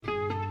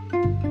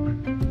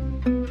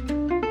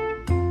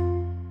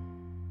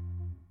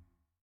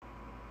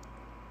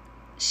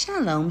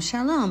Shalom,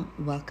 shalom.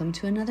 Welcome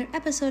to another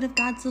episode of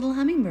God's Little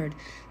Hummingbird,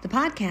 the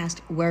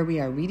podcast where we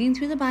are reading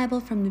through the Bible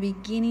from the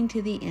beginning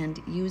to the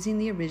end using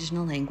the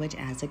original language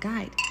as a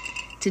guide.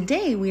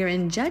 Today we are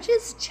in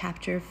Judges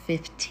chapter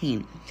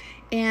 15,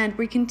 and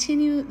we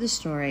continue the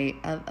story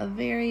of a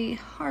very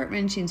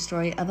heart-wrenching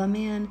story of a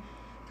man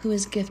who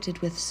is gifted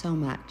with so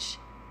much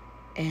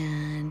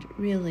and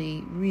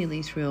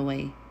really threw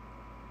away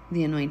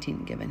the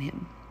anointing given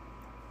him.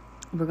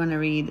 We're going to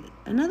read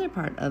another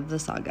part of the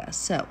saga.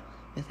 So,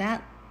 with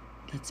that,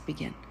 let's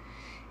begin.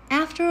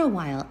 After a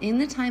while, in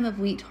the time of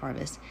wheat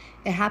harvest,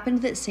 it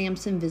happened that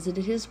Samson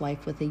visited his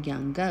wife with a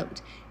young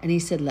goat. And he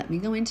said, "Let me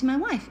go into my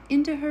wife,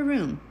 into her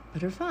room."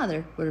 But her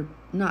father would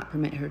not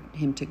permit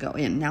him to go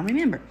in. Now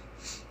remember,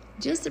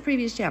 just the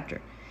previous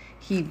chapter,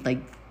 he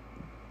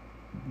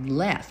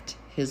left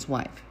his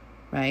wife,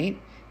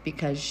 right?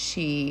 Because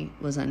she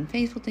was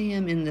unfaithful to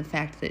him in the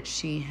fact that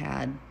she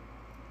had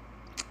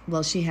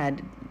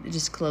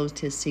disclosed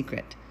his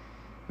secret,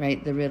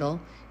 right? The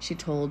riddle. She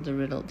told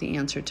the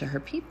answer to her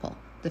people,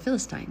 the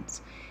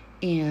Philistines.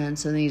 And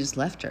so then he just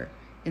left her.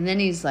 And then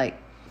he's like,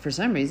 for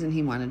some reason,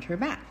 he wanted her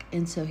back.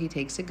 And so he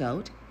takes a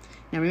goat.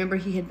 Now remember,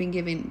 he had been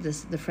giving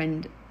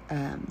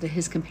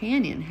his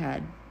companion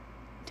had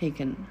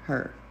taken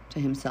her to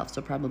himself.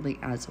 So probably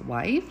as a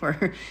wife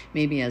or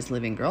maybe as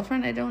living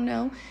girlfriend, I don't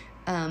know.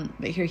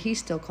 But here he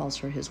still calls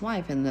her his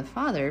wife. And the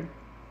father,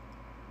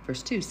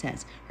 verse 2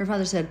 says, her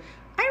father said,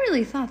 "I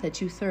really thought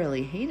that you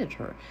thoroughly hated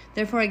her.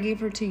 Therefore I gave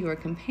her to your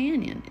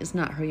companion. Is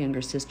not her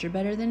younger sister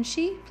better than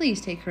she?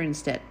 Please take her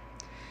instead."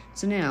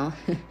 So now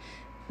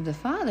the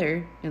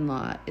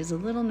father-in-law is a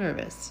little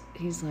nervous.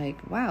 He's like,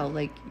 wow,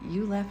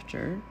 you left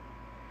her.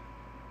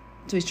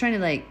 So he's trying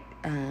to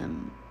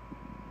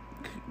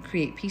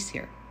create peace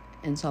here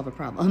and solve a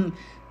problem.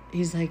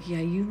 He's like,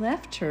 yeah, you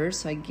left her,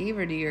 so I gave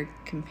her to your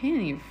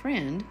companion, your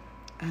friend.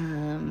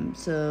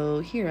 So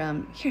here,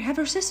 have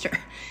her sister.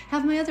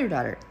 Have my other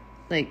daughter.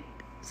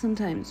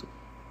 Sometimes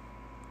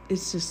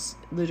it's just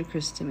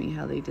ludicrous to me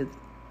how they did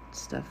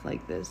stuff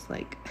like this.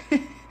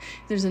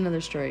 There's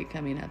another story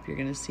coming up. You're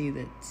going to see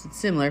that's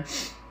similar,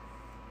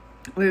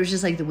 where it was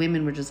just the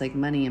women were just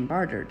money and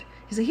bartered.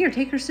 He's like, here,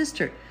 take her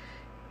sister.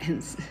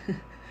 And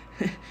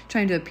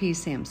trying to appease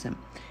Samson.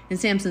 And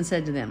Samson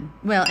said to them,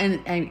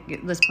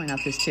 let's point out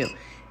this too.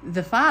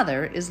 The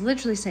father is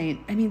literally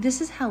saying, this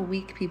is how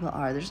weak people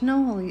are. There's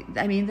no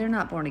they're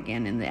not born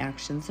again in the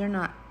actions. They're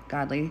not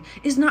godly.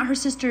 Is not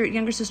her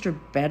younger sister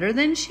better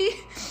than she?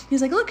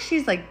 He's like, look,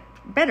 she's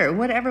better,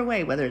 whatever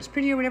way, whether it's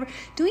pretty or whatever,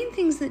 doing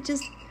things that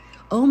just,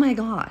 oh my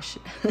gosh.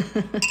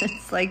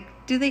 It's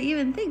do they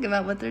even think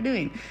about what they're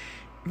doing?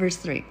 Verse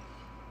 3.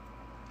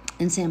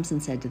 And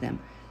Samson said to them,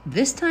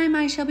 "This time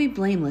I shall be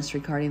blameless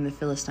regarding the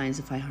Philistines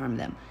if I harm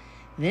them."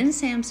 Then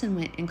Samson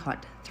went and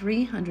caught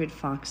 300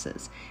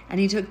 foxes, and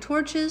he took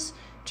torches,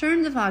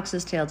 turned the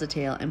fox's tail to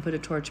tail, and put a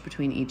torch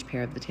between each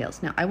pair of the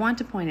tails. Now, I want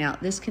to point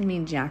out, this can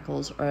mean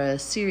jackals or a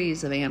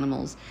series of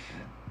animals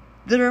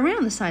that are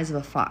around the size of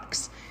a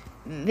fox.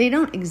 They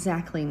don't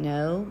exactly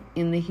know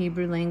in the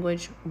Hebrew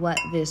language what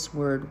this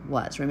word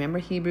was. Remember,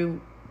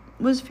 Hebrew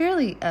was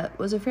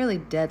a fairly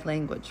dead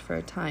language for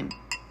a time,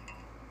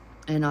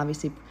 and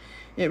obviously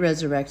it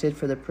resurrected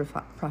for the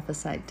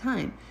prophesied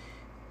time.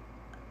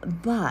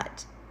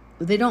 But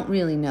they don't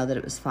really know that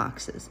it was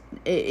foxes.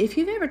 If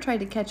you've ever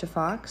tried to catch a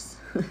fox,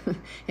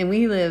 and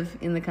we live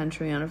in the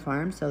country on a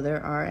farm, so there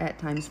are at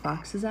times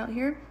foxes out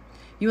here,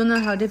 you will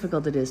know how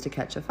difficult it is to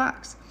catch a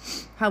fox.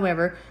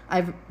 However,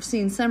 I've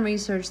seen some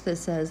research that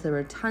says there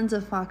were tons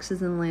of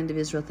foxes in the land of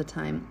Israel at the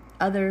time.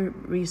 Other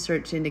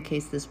research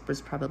indicates this was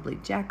probably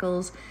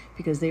jackals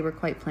because they were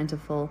quite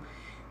plentiful.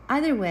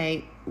 Either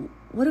way,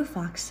 what do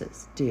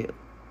foxes do?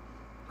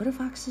 What do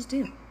foxes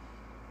do?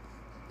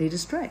 They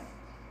destroy.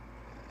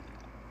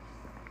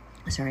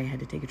 Sorry, I had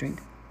to take a drink.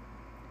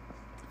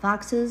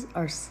 Foxes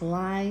are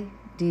sly,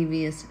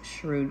 devious,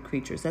 shrewd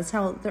creatures. That's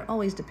how they're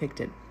always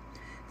depicted.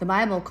 The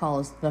Bible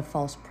calls the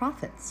false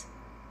prophets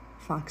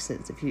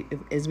foxes.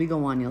 As we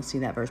go on, you'll see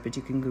that verse, but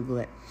you can Google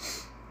it.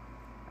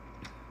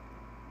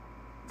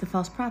 The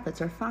false prophets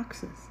are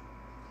foxes.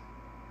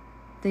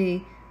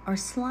 They are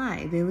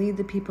sly. They lead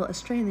the people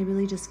astray, and they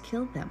really just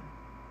kill them.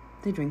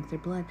 They drink their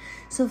blood.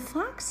 So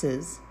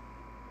foxes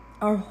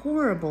are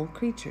horrible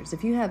creatures.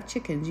 If you have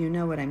chickens, you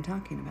know what I'm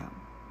talking about.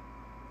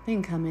 They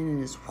can come in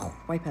and just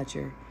wipe out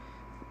your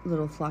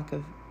little flock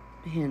of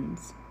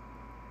hens.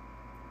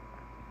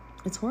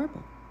 It's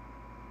horrible.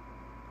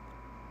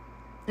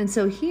 And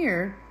so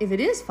here, if it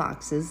is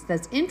foxes,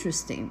 that's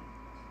interesting.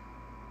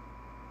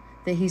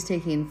 That he's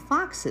taking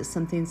foxes,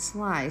 something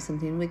sly,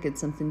 something wicked,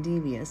 something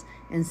devious,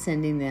 and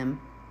sending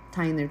them,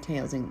 tying their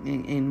tails,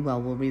 and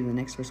we'll read the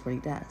next verse what he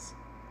does.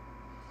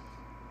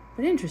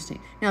 But interesting.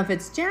 Now, if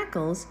it's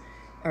jackals,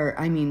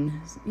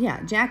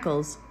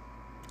 jackals,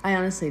 I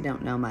honestly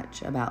don't know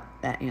much about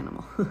that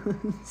animal.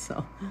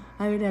 So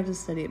I would have to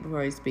study it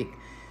before I speak.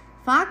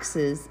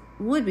 Foxes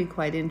would be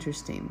quite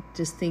interesting,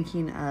 just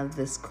thinking of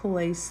this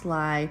coy,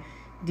 sly,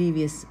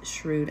 devious,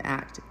 shrewd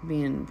act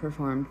being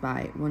performed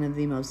by one of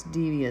the most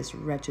devious,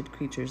 wretched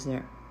creatures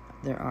there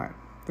there are.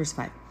 Verse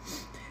 5.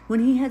 When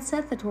he had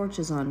set the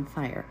torches on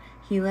fire,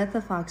 he let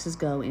the foxes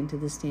go into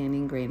the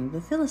standing grain of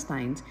the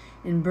Philistines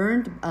and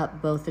burned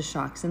up both the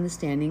shocks and the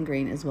standing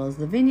grain as well as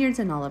the vineyards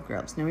and olive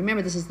groves. Now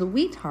remember, this is the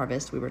wheat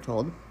harvest, we were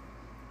told.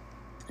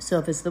 So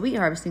if it's the wheat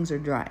harvest, things are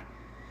dry.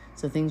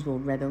 So things will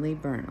readily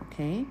burn,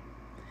 okay?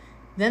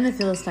 Then the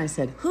Philistines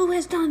said, "Who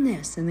has done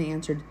this?" And they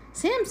answered,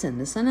 "Samson,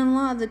 the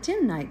son-in-law of the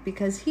Timnite,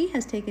 because he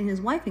has taken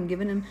his wife and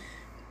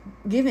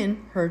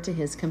given her to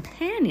his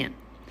companion."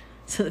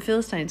 So the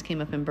Philistines came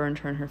up and burned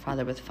her and her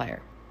father with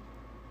fire.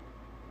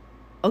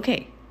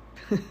 Okay.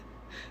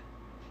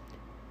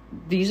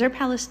 These are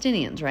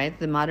Palestinians, right?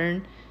 The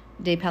modern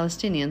day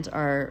Palestinians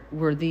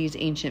were these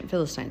ancient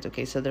Philistines.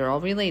 Okay, so they're all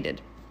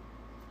related.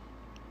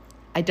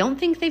 I don't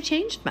think they've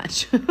changed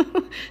much.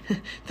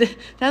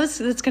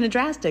 That's kind of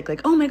drastic.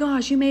 Like, oh my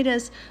gosh, you made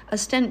us a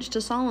stench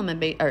to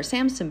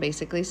Samson,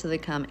 basically. So they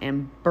come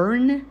and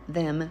burn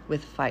them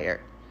with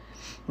fire.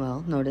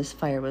 Well, notice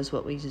fire was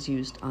what was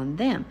used on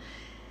them.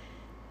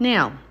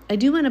 Now, I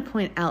do want to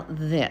point out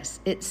this.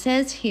 It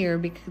says here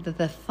that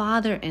the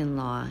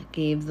father-in-law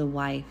gave the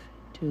wife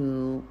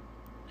to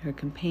her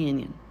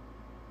companion.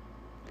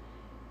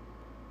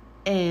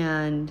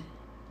 And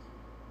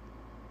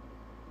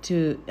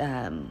to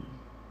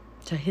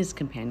his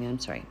companion, I'm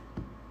sorry.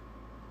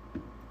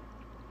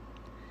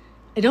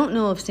 I don't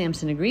know if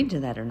Samson agreed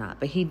to that or not,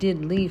 but he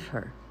did leave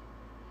her.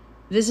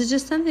 This is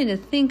just something to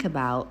think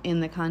about in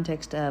the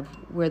context of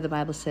where the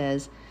Bible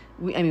says,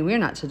 we're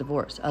not to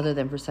divorce other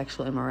than for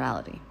sexual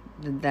immorality.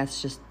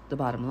 That's just the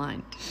bottom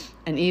line.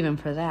 And even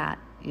for that,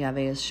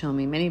 Yahweh has shown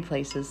me many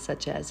places,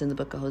 such as in the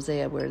book of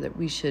Hosea, where that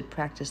we should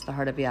practice the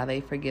heart of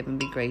Yahweh, forgive and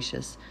be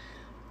gracious.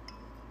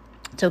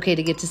 It's okay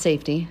to get to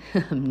safety.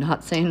 I'm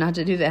not saying not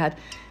to do that.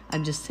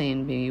 I'm just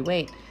saying maybe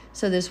wait.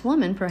 So this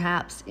woman,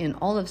 perhaps in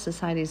all of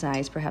society's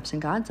eyes, perhaps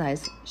in God's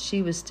eyes,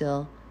 she was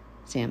still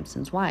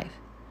Samson's wife.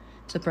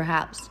 So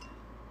perhaps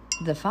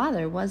the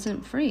father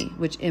wasn't free,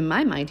 which in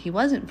my mind, he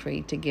wasn't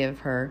free to give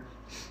her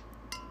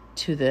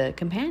to the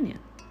companion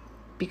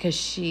because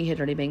she had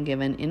already been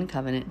given in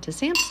covenant to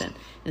Samson.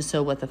 And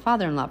so what the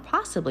father-in-law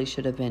possibly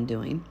should have been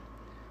doing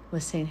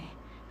was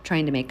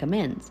trying to make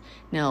amends.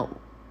 Now,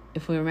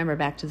 if we remember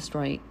back to the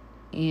story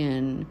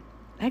in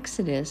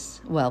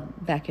Exodus, well,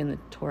 back in the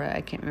Torah,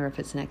 I can't remember if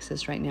it's in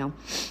Exodus right now,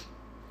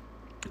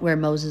 where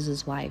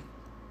Moses' wife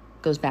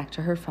goes back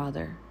to her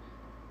father.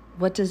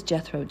 What does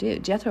Jethro do?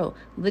 Jethro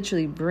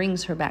literally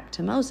brings her back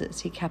to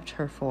Moses. He kept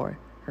her for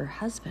her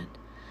husband.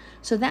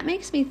 So that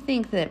makes me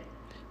think that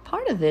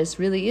part of this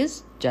really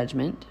is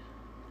judgment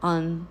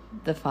on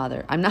the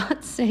father. I'm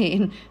not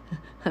saying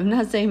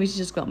we should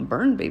just go out and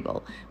burn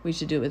people. We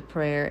should do it with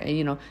prayer,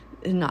 and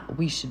not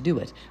we should do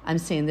it. I'm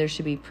saying there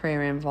should be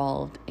prayer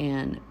involved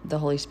and the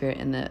Holy Spirit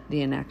and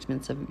the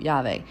enactments of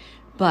Yahweh.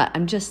 But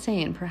I'm just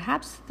saying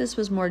perhaps this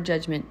was more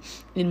judgment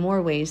in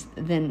more ways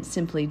than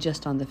simply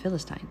just on the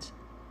Philistines.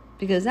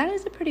 Because that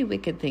is a pretty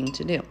wicked thing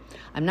to do.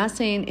 I'm not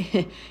saying,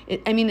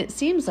 it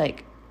seems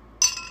like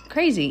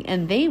crazy,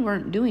 and they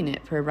weren't doing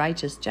it for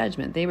righteous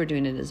judgment. They were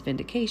doing it as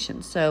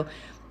vindication. So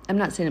I'm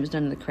not saying it was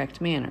done in the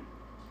correct manner.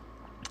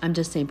 I'm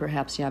just saying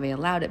perhaps Yahweh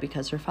allowed it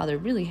because her father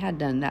really had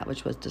done that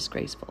which was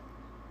disgraceful.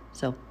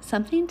 So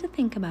something to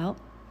think about.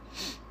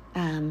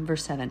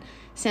 Verse 7,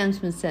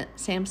 Samson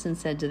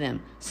said to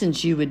them,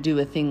 "Since you would do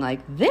a thing like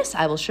this,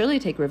 I will surely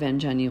take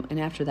revenge on you, and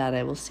after that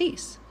I will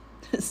cease."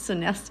 So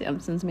now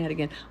Samson's mad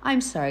again.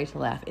 I'm sorry to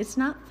laugh. It's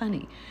not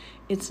funny.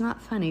 It's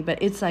not funny,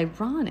 but it's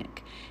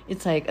ironic.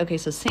 It's like, okay,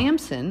 so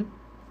Samson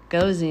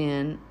goes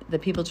in, the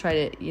people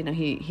try to,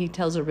 he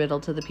tells a riddle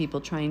to the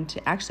people trying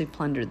to actually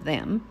plunder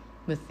them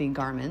with the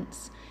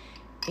garments,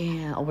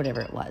 or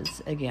whatever it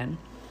was, again.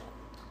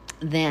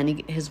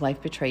 Then his wife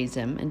betrays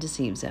him and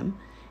deceives him,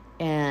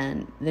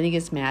 and then he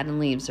gets mad and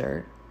leaves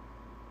her.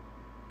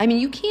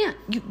 You can't,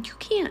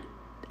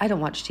 I don't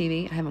watch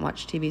TV. I haven't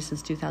watched TV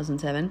since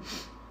 2007.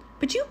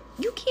 But you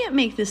can't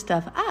make this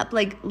stuff up.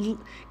 Like,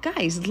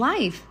 guys,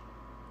 life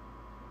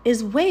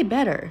is way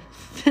better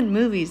than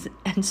movies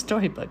and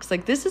storybooks.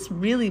 Like, this is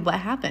really what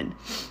happened.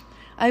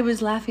 I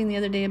was laughing the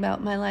other day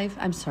about my life.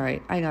 I'm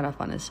sorry, I got off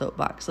on a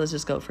soapbox. Let's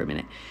just go for a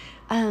minute.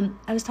 I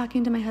was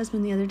talking to my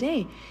husband the other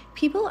day.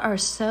 People are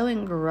so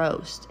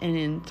engrossed and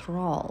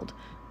enthralled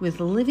with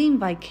living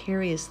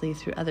vicariously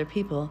through other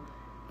people,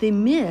 they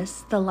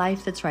miss the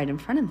life that's right in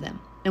front of them.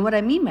 And what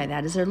I mean by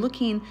that is they're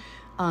looking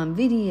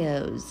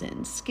videos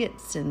and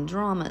skits and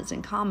dramas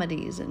and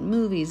comedies and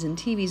movies and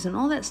TVs and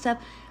all that stuff,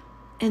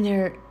 and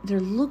they're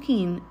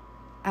looking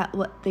at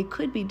what they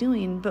could be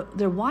doing, but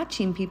they're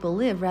watching people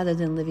live rather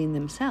than living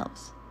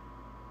themselves.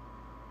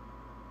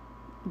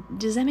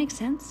 Does that make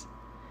sense?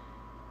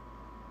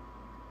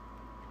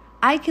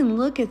 I can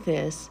look at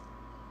this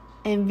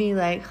and be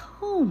like,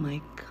 oh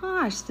my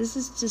gosh, this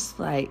is just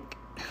like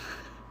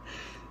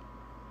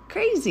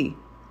crazy.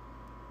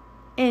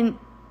 And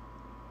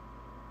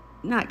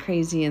not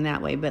crazy in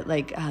that way, but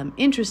like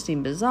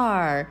interesting,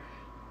 bizarre,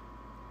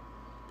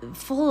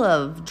 full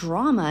of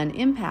drama and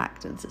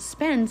impact and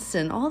suspense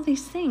and all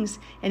these things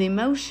and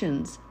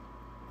emotions.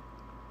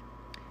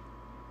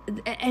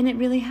 And it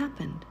really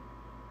happened.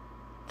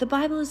 The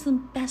Bible is the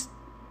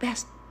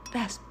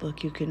best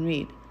book you can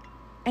read.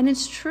 And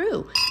it's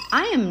true.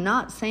 I am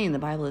not saying the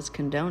Bible is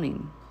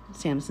condoning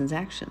Samson's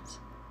actions.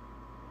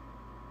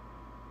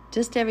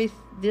 Just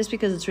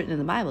because it's written in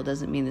the Bible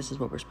doesn't mean this is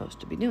what we're supposed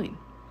to be doing.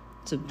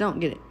 So don't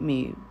get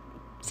me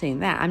saying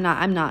that.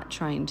 I'm not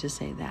trying to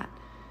say that.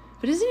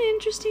 But isn't it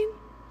interesting?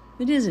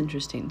 It is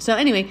interesting. So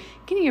anyway,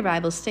 get in your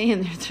Bible, stay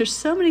in there. There's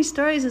so many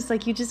stories. It's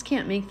like you just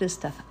can't make this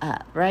stuff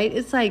up, right?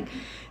 It's like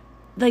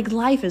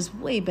life is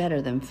way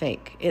better than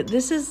fake.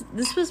 This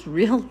was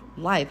real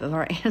life of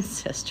our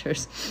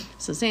ancestors.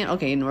 So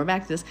we're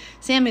back to this.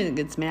 Samuel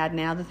gets mad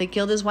now that they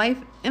killed his wife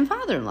and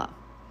father-in-law.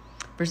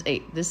 Verse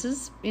 8, this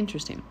is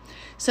interesting.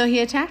 So he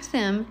attacked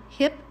them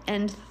hip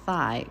and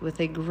thigh with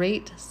a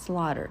great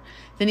slaughter.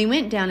 Then he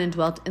went down and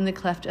dwelt in the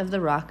cleft of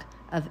the rock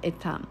of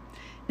Etam.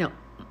 Now,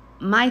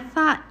 my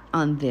thought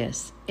on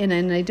this, and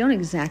I don't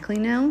exactly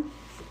know,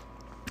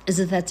 is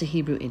that that's a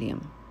Hebrew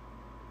idiom.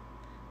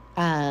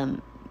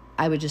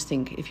 I would just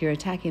think if you're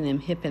attacking them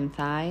hip and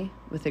thigh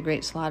with a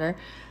great slaughter,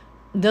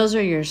 those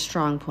are your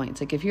strong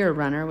points. Like if you're a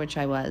runner, which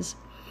I was,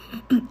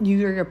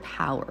 your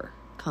power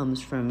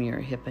comes from your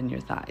hip and your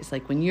thighs.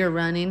 Like when you're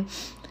running,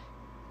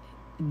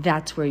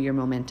 that's where your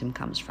momentum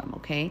comes from,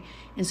 okay?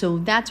 And so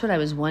that's what I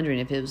was wondering,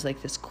 if it was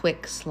like this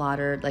quick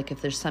slaughter, like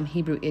if there's some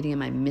Hebrew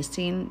idiom I'm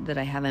missing that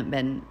I haven't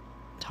been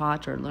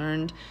taught or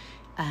learned.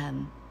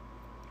 And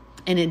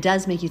it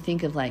does make you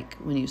think of like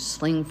when you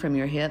sling from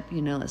your hip,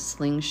 a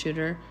sling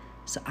shooter.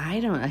 So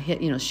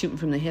shooting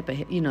from the hip,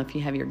 if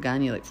you have your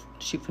gun, you like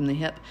shoot from the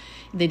hip.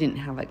 He didn't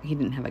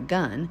have a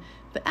gun,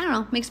 but I don't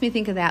know, makes me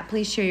think of that.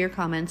 Please share your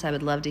comments. I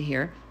would love to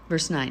hear.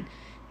 Verse 9.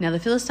 Now the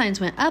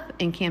Philistines went up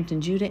and camped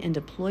in Judah and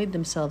deployed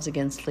themselves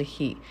against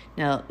Lehi.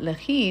 Now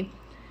Lehi,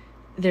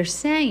 their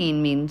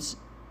saying means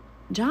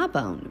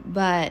jawbone,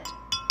 but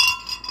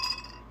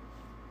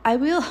I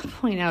will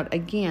point out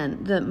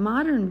again, the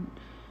modern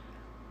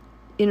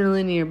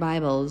interlinear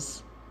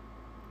Bibles,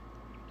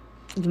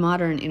 the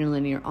modern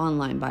interlinear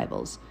online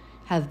Bibles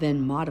have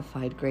been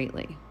modified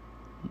greatly.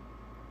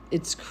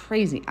 It's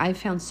crazy. I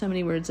found so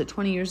many words that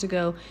 20 years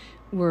ago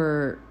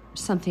were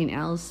something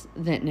else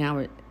that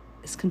now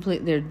is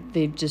complete.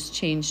 They've just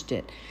changed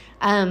it.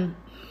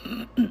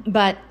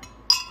 But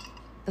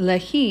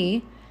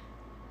Lehi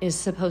is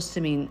supposed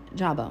to mean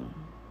jawbone.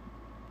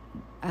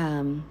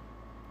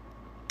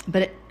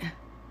 But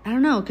I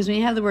don't know, because when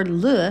you have the word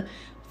le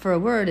for a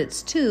word,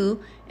 it's two,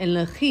 and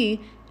Lehi,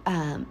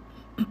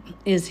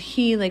 is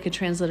he like a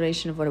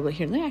transliteration of what it would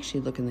here? Let me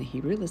actually look in the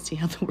Hebrew. Let's see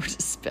how the word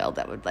is spelled.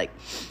 That would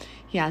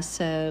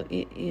so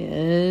it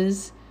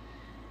is,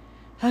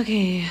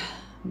 okay,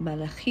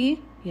 Balachi.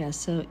 Yeah,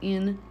 so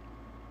in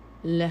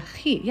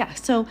Lehi. Yeah,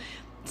 so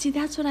see,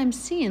 that's what I'm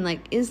seeing.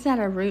 Like, is that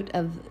a root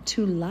of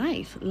to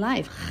life?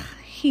 Life.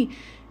 He,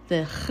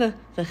 the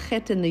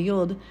chet and the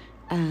yod.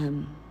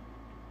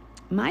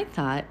 My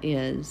thought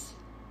is,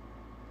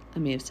 I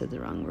may have said the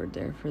wrong word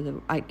there for the.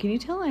 Can you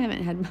tell I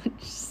haven't had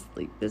much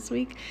sleep this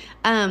week?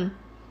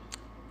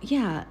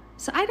 Yeah.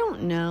 So I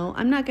don't know.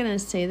 I'm not going to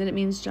say that it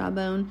means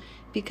jawbone,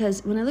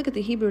 because when I look at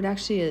the Hebrew, it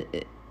actually,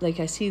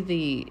 I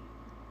see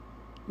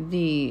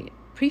the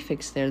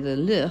prefix there, the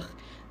lech,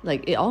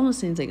 like it almost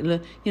seems like,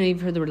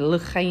 you've heard the word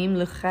lechaim,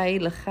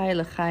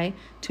 lechai,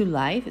 to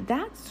life.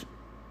 That's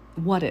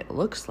what it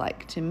looks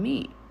like to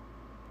me.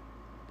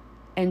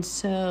 And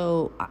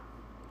so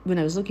when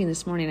I was looking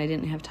this morning, I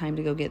didn't have time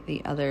to go get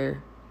the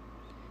other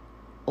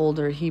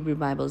older Hebrew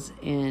Bibles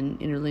in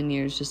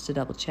interlinears just to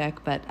double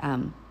check, but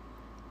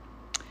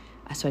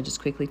so I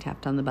just quickly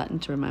tapped on the button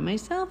to remind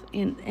myself,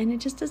 and it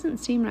just doesn't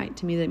seem right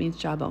to me that it means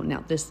jawbone.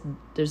 Now, there's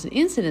an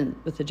incident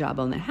with the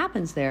jawbone that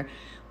happens there,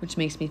 which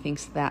makes me think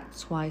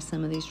that's why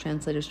some of these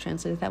translators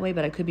translate it that way,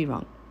 but I could be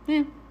wrong.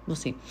 We'll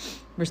see.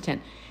 Verse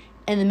 10.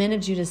 And the men of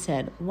Judah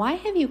said, "Why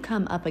have you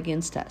come up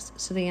against us?"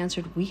 So they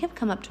answered, "We have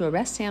come up to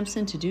arrest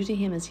Samson, to do to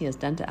him as he has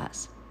done to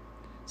us."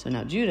 So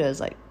now Judah is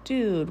like,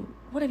 "Dude,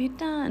 what have you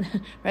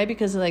done?" Right?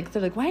 Because they're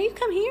like, "Why do you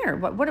come here?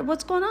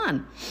 What's going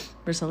on?"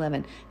 Verse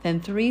 11. Then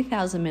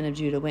 3,000 men of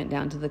Judah went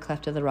down to the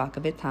cleft of the rock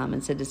of Etam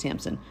and said to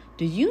Samson,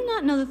 "Do you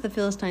not know that the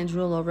Philistines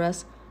rule over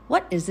us?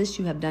 What is this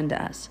you have done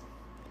to us?"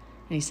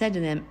 And he said to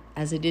them,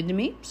 "As they did to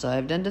me, so I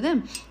have done to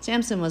them."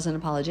 Samson wasn't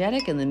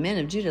apologetic, and the men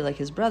of Judah, like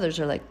his brothers,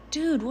 are like,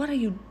 "Dude, what are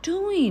you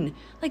doing?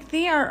 Like,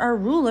 they are our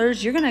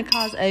rulers. You're going to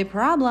cause a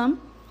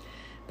problem."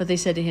 But they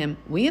said to him,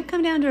 "We have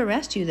come down to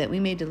arrest you, that we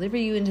may deliver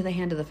you into the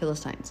hand of the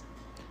Philistines."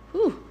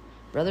 Whew,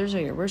 brothers are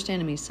your worst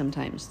enemies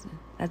sometimes.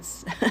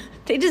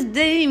 They didn't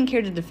even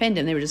care to defend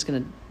him. They were just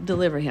going to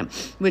deliver him,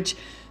 which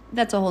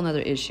that's a whole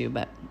other issue.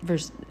 But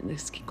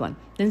let's keep going.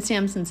 Then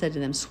Samson said to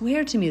them,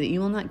 "Swear to me that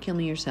you will not kill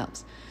me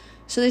yourselves."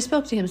 So they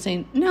spoke to him,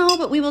 saying, "No,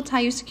 but we will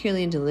tie you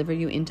securely and deliver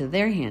you into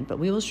their hand, but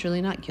we will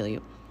surely not kill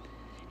you."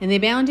 And they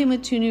bound him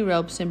with 2 new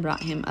ropes and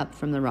brought him up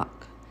from the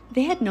rock.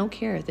 They had no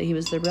care that he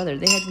was their brother.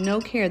 They had no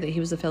care that he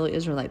was a fellow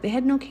Israelite. They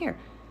had no care.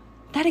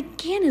 That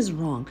again is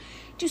wrong.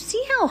 Do you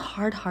see how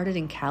hard-hearted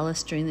and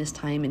callous during this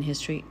time in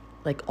history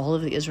like all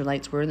of the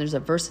Israelites were. And there's a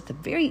verse at the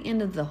very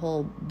end of the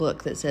whole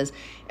book that says,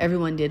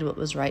 everyone did what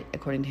was right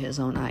according to his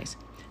own eyes.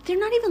 They're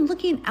not even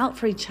looking out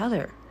for each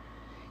other.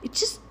 It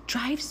just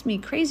drives me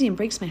crazy and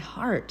breaks my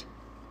heart.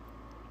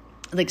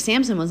 Like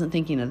Samson wasn't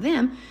thinking of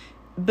them,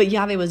 but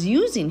Yahweh was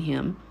using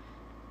him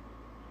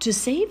to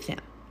save them.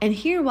 And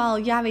here, while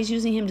Yahweh's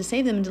using him to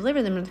save them and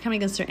deliver them and come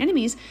against their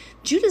enemies,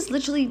 Judah's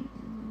literally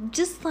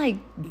just like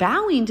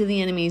bowing to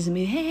the enemies and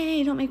be,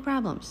 hey, don't make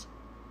problems.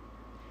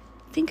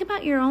 Think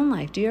about your own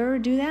life. Do you ever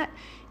do that?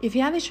 If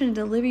Yahweh's trying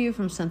to deliver you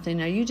from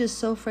something, are you just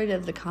so afraid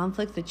of the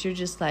conflict that you're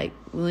just like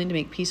willing to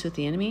make peace with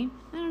the enemy?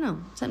 I don't know.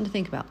 Something to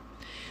think about.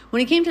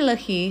 When it came to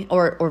Lehi,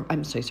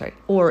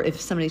 or if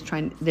somebody's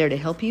trying there to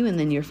help you and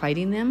then you're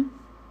fighting them.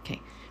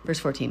 Okay, verse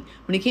 14.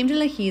 When it came to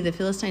Lehi, the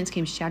Philistines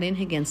came shouting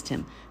against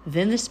him.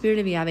 Then the spirit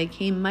of Yahweh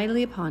came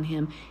mightily upon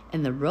him,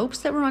 and the ropes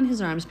that were on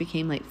his arms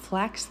became like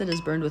flax that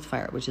is burned with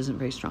fire, which isn't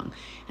very strong,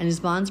 and his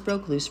bonds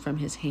broke loose from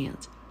his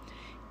hands.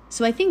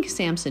 So I think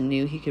Samson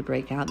knew he could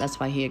break out. That's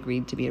why he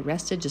agreed to be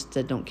arrested, just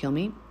said, don't kill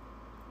me.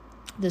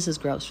 This is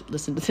gross.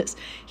 Listen to this.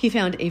 He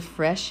found a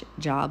fresh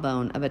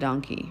jawbone of a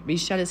donkey,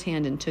 reached out his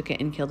hand and took it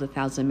and killed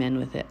 1,000 men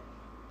with it.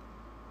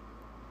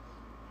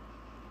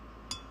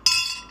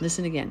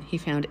 Listen again. He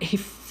found a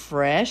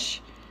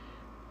fresh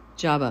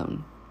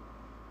jawbone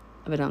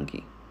of a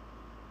donkey.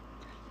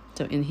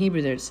 So in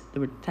Hebrew, there's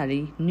the word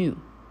tari, new.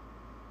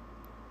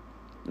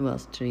 Well,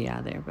 it's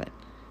triya there, but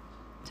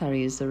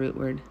tari is the root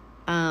word.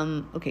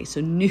 Okay, so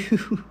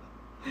new,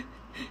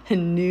 a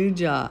new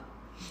jaw.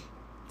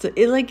 So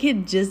it like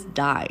had just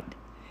died.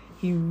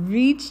 He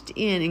reached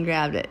in and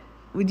grabbed it.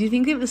 Would you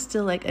think it was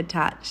still like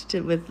attached to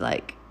with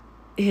like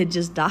it had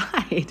just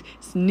died?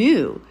 It's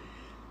new.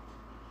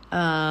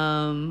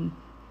 Yeah,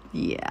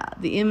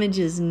 the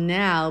images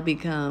now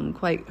become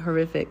quite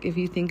horrific. If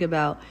you think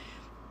about,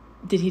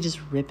 did he just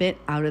rip it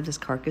out of this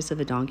carcass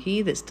of a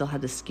donkey that still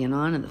had the skin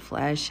on and the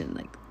flesh and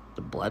like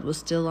the blood was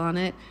still on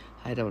it?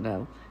 I don't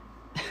know.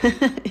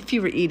 If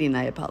you were eating,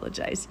 I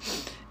apologize.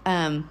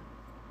 And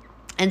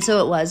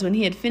so it was when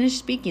he had finished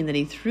speaking that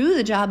he threw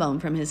the jawbone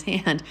from his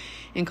hand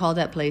and called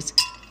that place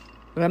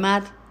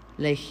Ramat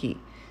Lehi.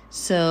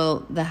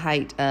 So the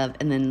height of,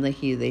 and then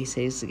Lehi, they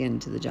say, is again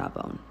to the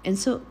jawbone. And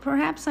so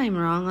perhaps I'm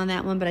wrong on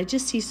that one, but I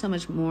just see so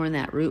much more in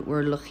that root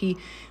word Lehi,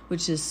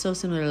 which is so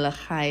similar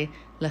to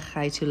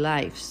Lechai to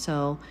life.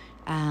 So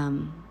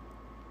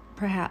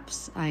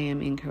perhaps I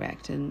am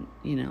incorrect, and,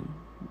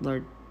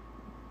 Lord,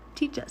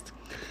 teach us.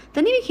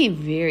 Then he became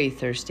very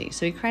thirsty.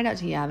 So he cried out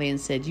to Yahweh and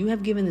said, you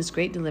have given this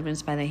great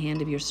deliverance by the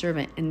hand of your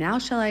servant, and now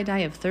shall I die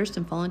of thirst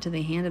and fall into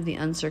the hand of the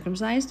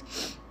uncircumcised?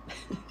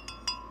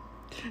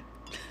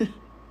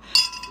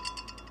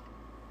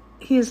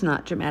 He is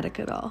not dramatic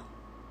at all.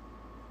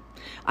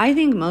 I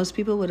think most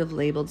people would have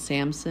labeled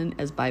Samson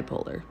as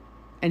bipolar.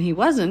 And he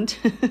wasn't.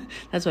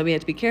 That's why we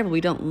have to be careful.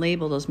 We don't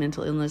label those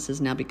mental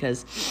illnesses now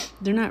because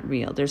they're not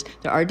real. There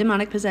are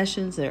demonic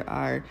possessions. There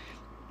are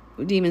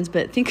demons.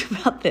 But think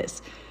about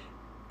this.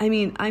 I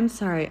mean, I'm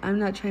sorry. I'm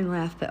not trying to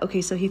laugh. But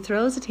okay, so he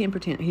throws a temper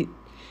tantrum.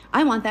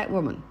 I want that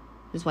woman.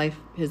 His wife,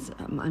 his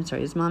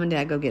mom and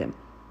dad, go get him.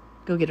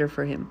 Go get her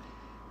for him.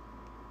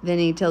 Then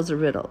he tells a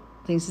riddle.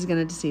 Thinks he's going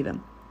to deceive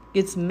him.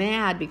 Gets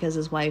mad because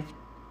his wife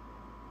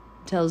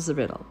tells the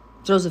riddle.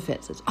 Throws a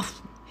fit. Says,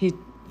 he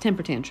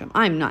temper tantrum.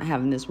 I'm not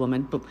having this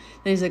woman. But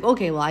then he's like,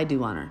 okay, well, I do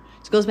want her.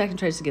 So goes back and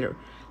tries to get her.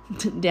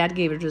 Dad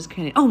gave her to his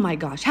granny. Oh my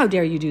gosh, how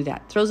dare you do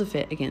that? Throws a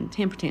fit again.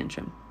 Temper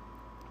tantrum.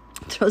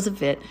 Throws a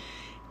fit.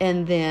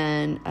 And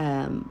then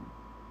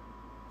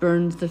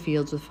burns the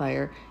fields with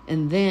fire.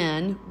 And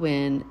then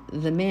when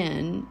the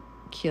men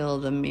kill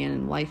the man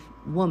and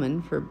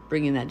woman for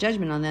bringing that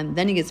judgment on them,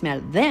 then he gets mad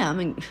at them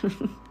and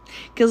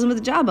kills them with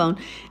a jawbone.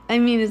 I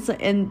mean, it's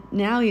like, and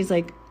now he's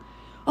like,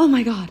 oh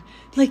my God,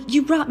 like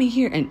you brought me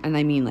here. And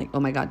I mean like, oh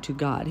my God, to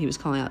God. He was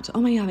calling out to,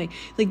 oh my Yahweh,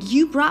 like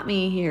you brought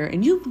me here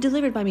and you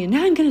delivered by me and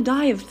now I'm going to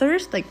die of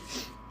thirst. Like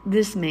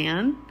this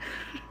man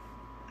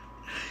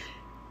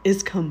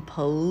is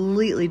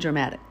completely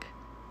dramatic,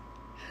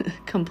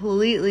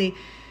 completely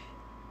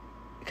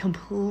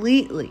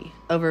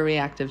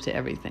overreactive to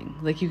everything.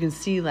 Like you can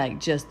see like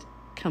just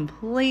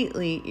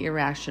completely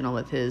irrational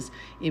with his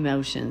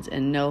emotions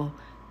and no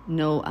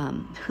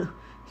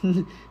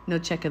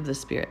check of the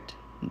spirit,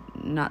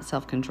 not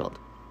self-controlled.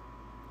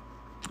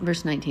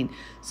 Verse 19.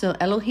 So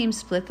Elohim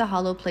split the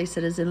hollow place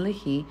that is in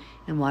Lehi,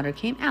 and water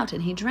came out,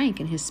 and he drank,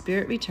 and his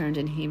spirit returned,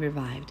 and he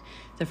revived.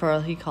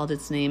 Therefore he called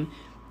its name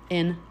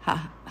in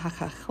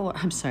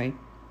HaKoreh,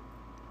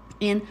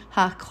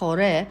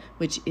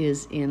 which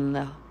is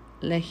in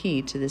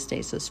Lehi to this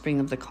day. So spring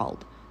of the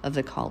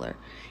caller.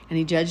 And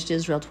he judged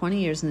Israel 20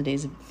 years in the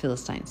days of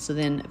Philistines. So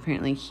then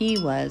apparently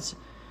he was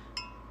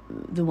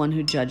the one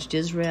who judged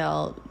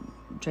Israel,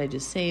 tried to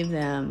save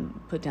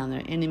them, put down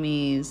their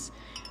enemies.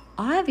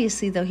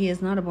 Obviously, though, he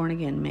is not a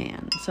born-again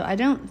man. So I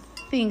don't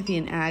think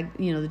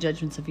the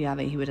judgments of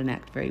Yahweh he would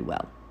enact very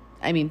well.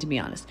 I mean, to be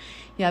honest,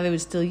 Yahweh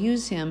would still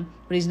use him,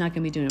 but he's not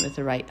going to be doing it with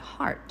the right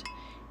heart.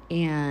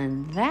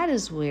 And that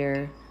is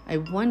where I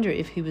wonder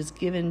if he was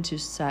given to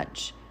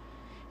such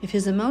If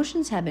his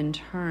emotions had been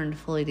turned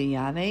fully to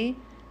Yahweh,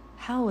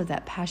 how would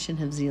that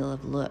passion of zeal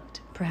have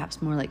looked?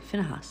 Perhaps more like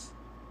Phinehas.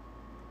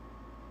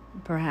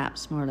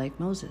 Perhaps more like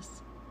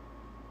Moses.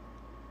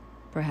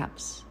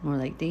 Perhaps more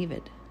like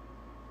David.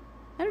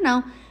 I don't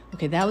know.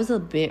 Okay, that was a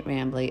bit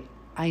rambly,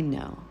 I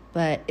know.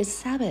 But it's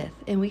Sabbath,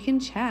 and we can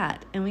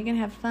chat, and we can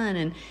have fun,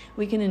 and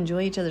we can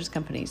enjoy each other's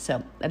company.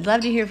 So I'd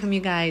love to hear from you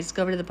guys.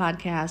 Go over to the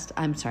podcast.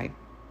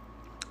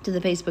 To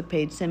the Facebook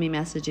page. Send me a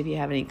message if you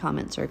have any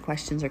comments or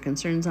questions or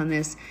concerns on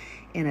this.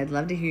 And I'd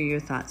love to hear your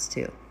thoughts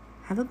too.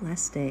 Have a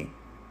blessed day.